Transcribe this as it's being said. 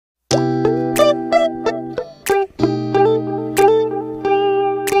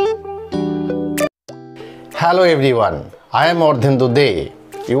Hello everyone, I am Ardhendu De.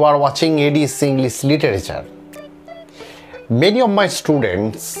 You are watching AD's English Literature. Many of my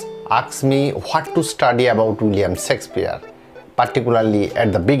students ask me what to study about William Shakespeare, particularly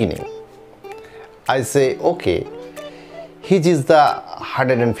at the beginning. I say, okay, his is the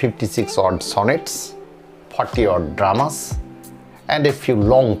 156 odd sonnets, 40 odd dramas, and a few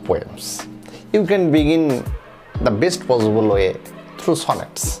long poems. You can begin the best possible way through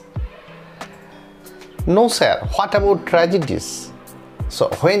sonnets. No sir, what about tragedies? So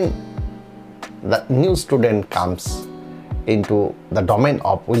when the new student comes into the domain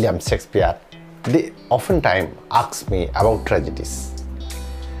of William Shakespeare, they oftentimes ask me about tragedies.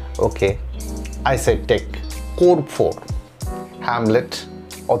 Okay, I say take core 4, Hamlet,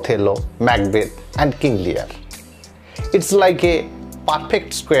 Othello, Macbeth and King Lear. It's like a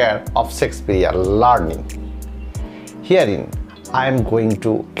perfect square of Shakespearean learning. Herein, I am going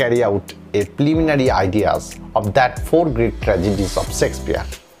to carry out a preliminary ideas of that 4 great tragedies of Shakespeare: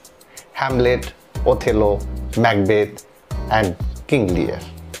 Hamlet, Othello, Macbeth and King Lear.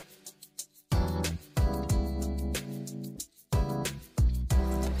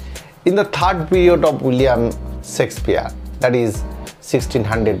 In the third period of William Shakespeare, that is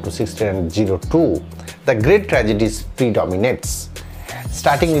 1600 to 1602, the great tragedies predominates.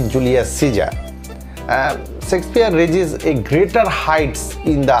 Starting with Julius Caesar, Shakespeare reaches a greater heights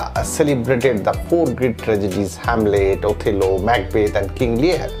in the celebrated the 4 great tragedies: Hamlet, Othello, Macbeth and King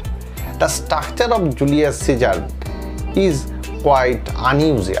Lear. The structure of Julius Caesar is quite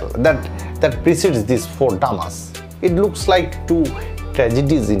unusual that precedes these 4 dramas. It looks like 2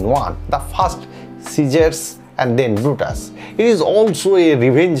 tragedies in one, the first Caesar's and then Brutus. It is also a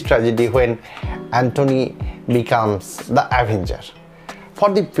revenge tragedy when Antony becomes the avenger. For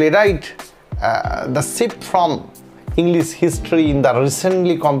the playwright, the shift from English history in the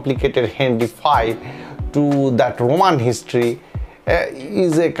recently complicated Henry V to that Roman history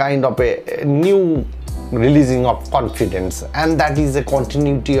is a kind of a new releasing of confidence, and that is a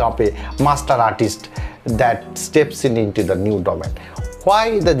continuity of a master artist that steps into the new domain.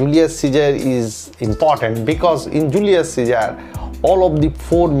 Why the Julius Caesar is important? Because in Julius Caesar, all of the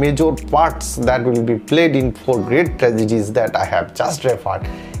 4 major parts that will be played in 4 great tragedies that I have just referred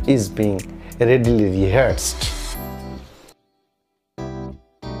is being readily rehearsed.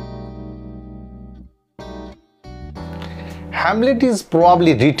 Hamlet is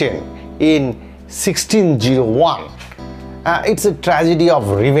probably written in 1601. It's a tragedy of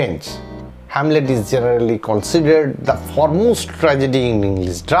revenge. Hamlet is generally considered the foremost tragedy in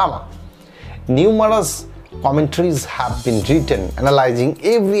English drama. Numerous commentaries have been written analyzing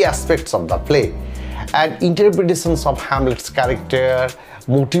every aspect of the play, and interpretations of Hamlet's character,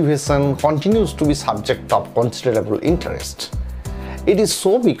 motivation continues to be subject of considerable interest. It is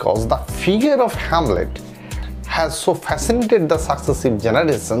so because the figure of Hamlet has so fascinated the successive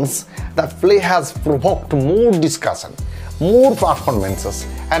generations that play has provoked more discussion, more performances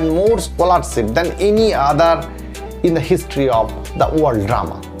and more scholarship than any other in the history of the world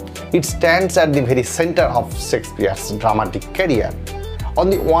drama. It stands at the very center of Shakespeare's dramatic career. On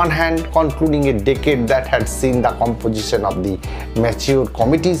the one hand, concluding a decade that had seen the composition of the mature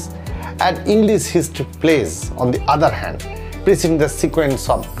committees, and English history plays, on the other hand, preceding the sequence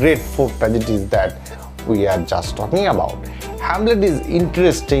of great 4 tragedies that we are just talking about. Hamlet is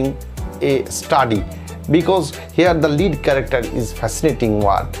interesting a study because here the lead character is fascinating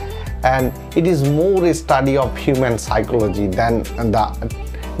one, and it is more a study of human psychology than the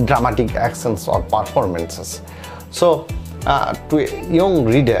dramatic actions or performances. So to a young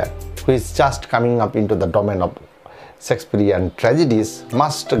reader who is just coming up into the domain of Shakespearean tragedies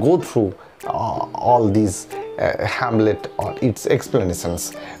must go through all these Hamlet or its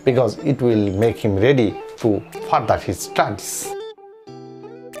explanations, because it will make him ready to further his studies.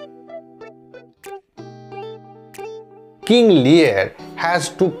 King Lear has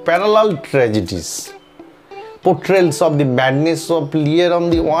 2 parallel tragedies: portrayals of the madness of Lear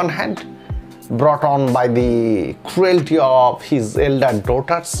on the one hand, brought on by the cruelty of his elder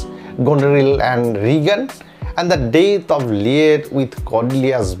daughters, Goneril and Regan, and the death of Lear with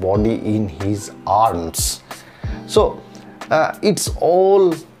Cordelia's body in his arms. So it's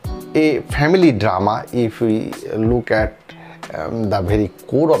all a family drama if we look at the very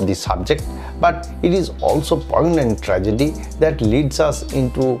core of the subject, but it is also poignant tragedy that leads us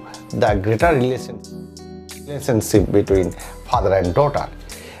into the greater relationship between father and daughter.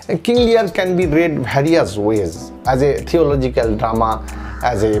 King Lear can be read various ways: as a theological drama,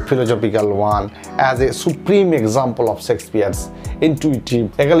 as a philosophical one, as a supreme example of Shakespeare's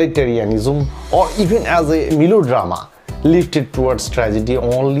intuitive egalitarianism, or even as a melodrama lifted towards tragedy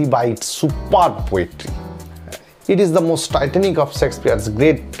only by its superb poetry. It is the most titanic of Shakespeare's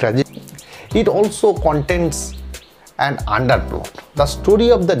great tragedy. It also contains an underplot, the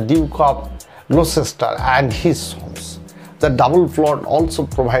story of the Duke of Gloucester and his sons. The double plot also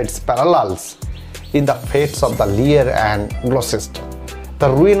provides parallels in the fates of the Lear and Gloucester.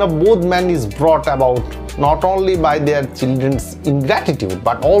 The ruin of both men is brought about not only by their children's ingratitude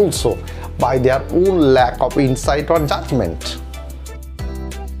but also by their own lack of insight or judgment.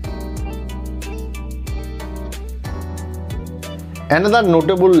 Another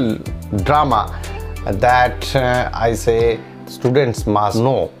notable drama that I say students must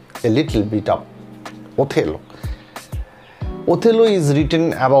know a little bit of Othello. Othello is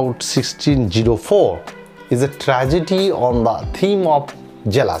written about 1604, is a tragedy on the theme of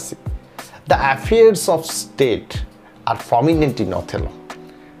jealousy. The affairs of state are prominent in Othello.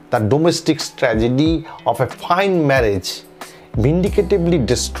 The domestic tragedy of a fine marriage vindictively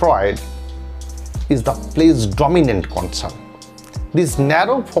destroyed is the play's dominant concern. This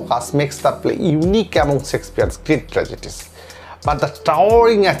narrow focus makes the play unique among Shakespeare's great tragedies. But the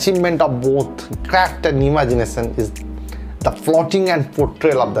towering achievement of both craft and imagination is the plotting and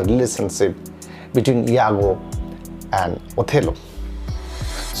portrayal of the relationship between Iago and Othello.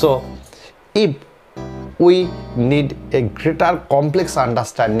 So, if we need a greater complex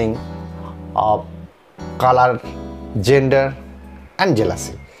understanding of color, gender and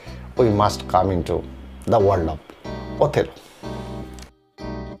jealousy, we must come into the world of Othello.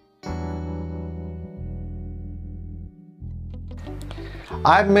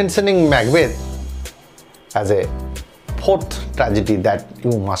 I am mentioning Macbeth as a fourth tragedy that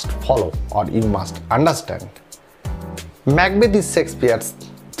you must follow or you must understand. Macbeth is Shakespeare's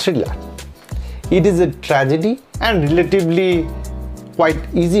thriller. It is a tragedy and relatively quite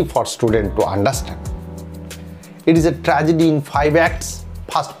easy for students to understand. It is a tragedy in 5 acts,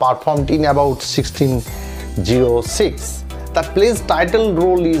 first performed in about 1606. The play's title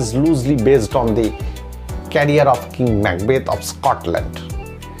role is loosely based on the career of King Macbeth of Scotland.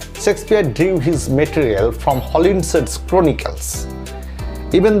 Shakespeare drew his material from Holinshed's Chronicles.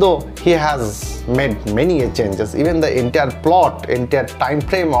 Even though he has made many changes, even the entire plot, entire time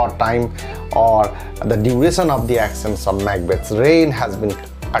frame or the duration of the actions of Macbeth's reign has been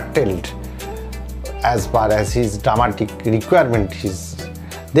curtailed as far as his dramatic requirement is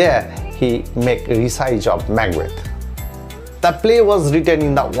there. He make a recital of Macbeth. The play was written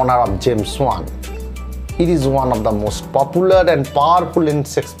in the honor of James I. It is one of the most popular and powerful in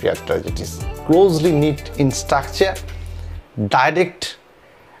Shakespeare tragedies, closely knit in structure, direct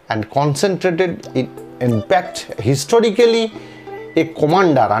and concentrated in impact. Historically, a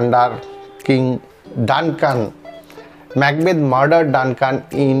commander under King Duncan, Macbeth murdered Duncan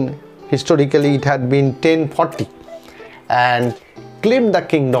historically it had been 1040 and claimed the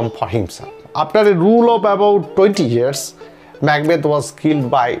kingdom for himself. After a rule of about 20 years, Macbeth was killed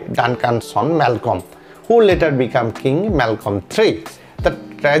by Duncan's son Malcolm, who later became King Malcolm III. The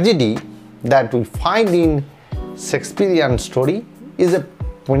tragedy that we find in Shakespearean story is a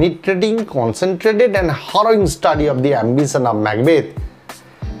penetrating, concentrated and harrowing study of the ambition of Macbeth,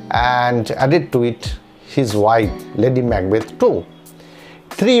 and added to it his wife Lady Macbeth too.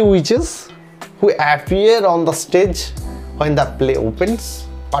 3 witches who appear on the stage when the play opens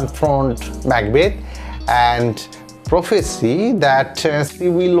confront Macbeth and prophecy that he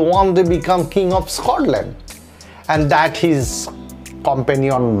will one day become king of Scotland and that his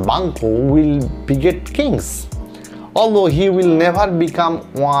companion Banquo will beget kings, although he will never become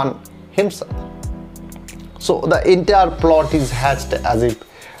one himself. So the entire plot is hatched as if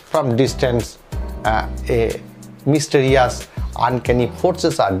from distance a mysterious uncanny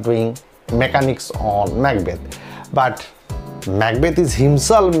forces are doing mechanics on Macbeth, but Macbeth is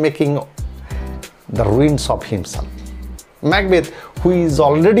himself making the ruins of himself. Macbeth, who is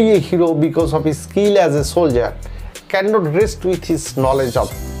already a hero because of his skill as a soldier, cannot rest with his knowledge of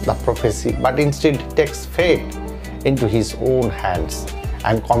the prophecy, but instead takes fate into his own hands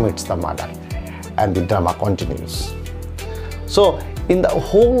and commits the murder, and the drama continues. So, in the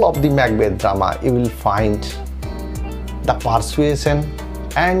whole of the Macbeth drama, you will find the persuasion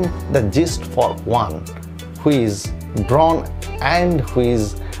and the gist for one who is drawn and who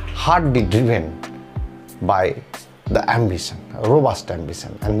is hardly driven by the ambition, robust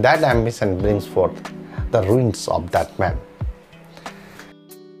ambition, and that ambition brings forth the ruins of that man.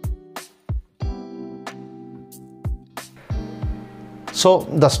 So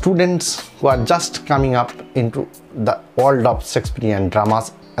the students who are just coming up into the world of Shakespearean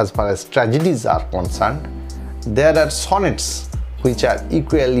dramas as far as tragedies are concerned, there are sonnets which are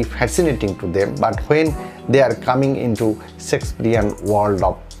equally fascinating to them, but when they are coming into Shakespearean world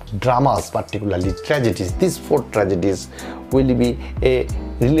of dramas, particularly tragedies, these 4 tragedies will be a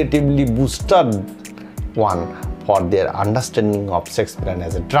relatively boosted one for their understanding of Shakespeare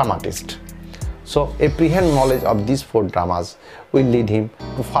as a dramatist. So a prehand knowledge of these 4 dramas will lead him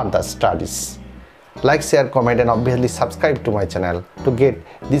to further studies. Like, share, comment and obviously subscribe to my channel to get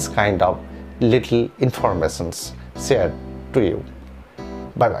this kind of little informations shared to you.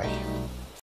 Bye bye.